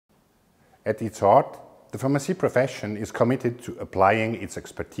At its heart, the pharmacy profession is committed to applying its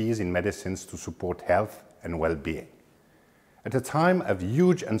expertise in medicines to support health and well-being. At a time of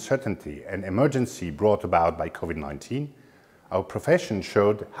huge uncertainty and emergency brought about by COVID-19, our profession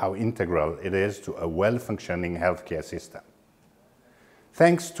showed how integral it is to a well-functioning healthcare system.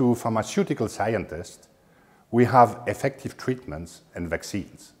 Thanks to pharmaceutical scientists, we have effective treatments and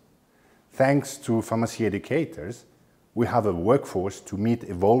vaccines. Thanks to pharmacy educators, we have a workforce to meet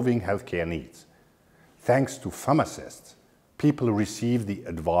evolving healthcare needs. Thanks to pharmacists, people receive the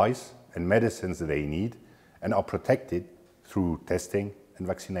advice and medicines they need and are protected through testing and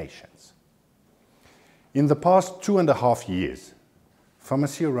vaccinations. In the past 2.5 years,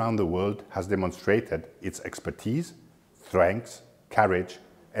 pharmacy around the world has demonstrated its expertise, strengths, courage,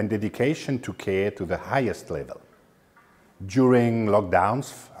 and dedication to care to the highest level. During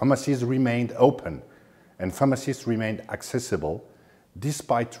lockdowns, pharmacies remained open and pharmacists remained accessible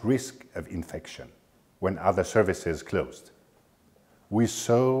despite risk of infection when other services closed. We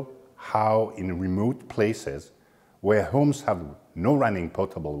saw how in remote places where homes have no running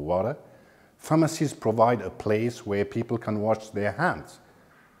potable water, pharmacies provide a place where people can wash their hands.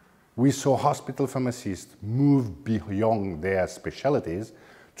 We saw hospital pharmacists move beyond their specialties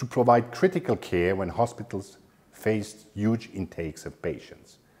to provide critical care when hospitals faced huge intakes of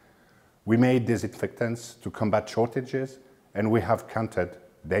patients. We made disinfectants to combat shortages, and we have countered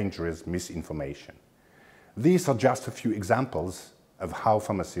dangerous misinformation. These are just a few examples of how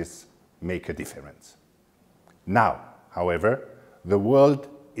pharmacists make a difference. Now, however, the world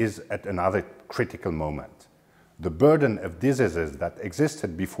is at another critical moment. The burden of diseases that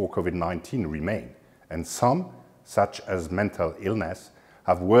existed before COVID-19 remain, and some, such as mental illness,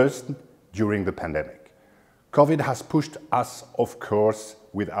 have worsened during the pandemic. COVID has pushed us off course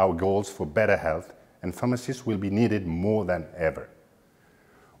with our goals for better health, and pharmacists will be needed more than ever.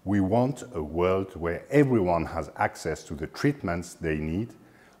 We want a world where everyone has access to the treatments they need,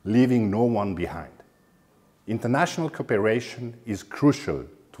 leaving no one behind. International cooperation is crucial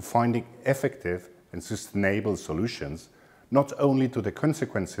to finding effective and sustainable solutions, not only to the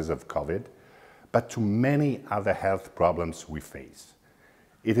consequences of COVID, but to many other health problems we face.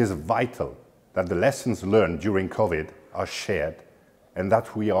 It is vital that the lessons learned during COVID are shared and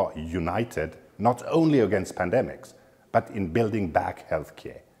that we are united not only against pandemics, but in building back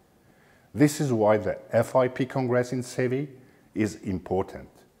healthcare. This is why the FIP Congress in Seville is important.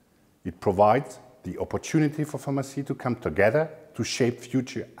 It provides the opportunity for pharmacy to come together to shape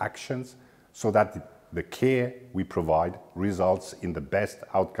future actions so that the care we provide results in the best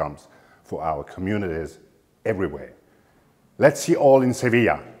outcomes for our communities everywhere. Let's see all in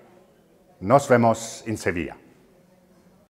Sevilla. Nos vemos in Sevilla.